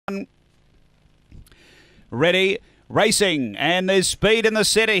Ready. Racing, and there's speed in the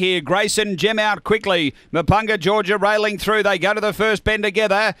centre here. Grayson Jim out quickly. Mapunga Georgia railing through. They go to the first bend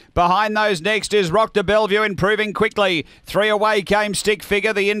together. Behind those next is Rock to Bellevue, improving quickly. 3 away came Stick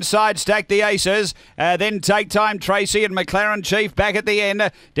Figure. The inside stacked the Aces. Then Take Time Tracy and McLaren Chief back at the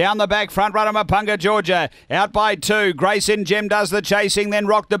end. Down the back, front runner Mapunga Georgia. Out by 2. Grayson Jim does the chasing. Then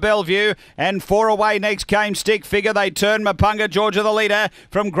Rock to Bellevue. And 4 away next came Stick Figure. They turn Mapunga Georgia the leader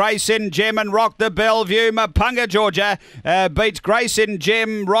from Grayson Jim and Rock to Bellevue. Mapunga Georgia beats Grayson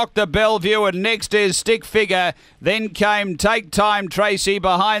Jim, Rock the Bellevue, and next is Stick Figure. Then came Take Time Tracy.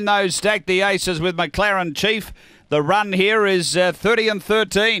 Behind those stacked the Aces with McLaren Chief. The run here is 30 and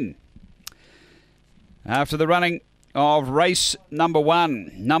 13. After the running of race number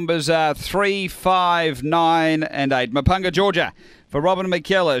 1, numbers are 3, 5, 9 and 8. Mapunga Georgia for Robin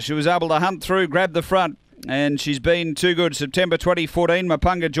McKellar. She was able to hunt through, grab the front, and she's been too good. September 2014,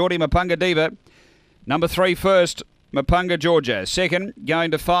 Mapunga Geordie, Mapunga Diva. Number 3 first, Mapunga Georgia. Second,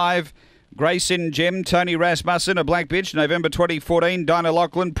 going to 5, Grayson Gem, Tony Rasmussen, a black bitch, November 2014, Dinah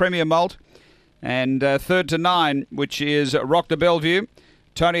Lachlan, Premier Malt. And third to 9, which is Rock to Bellevue,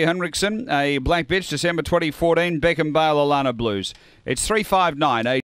 Tony Henriksen, a black bitch, December 2014, Beckham Bale, Alana Blues. It's 3, 5, 9, 8.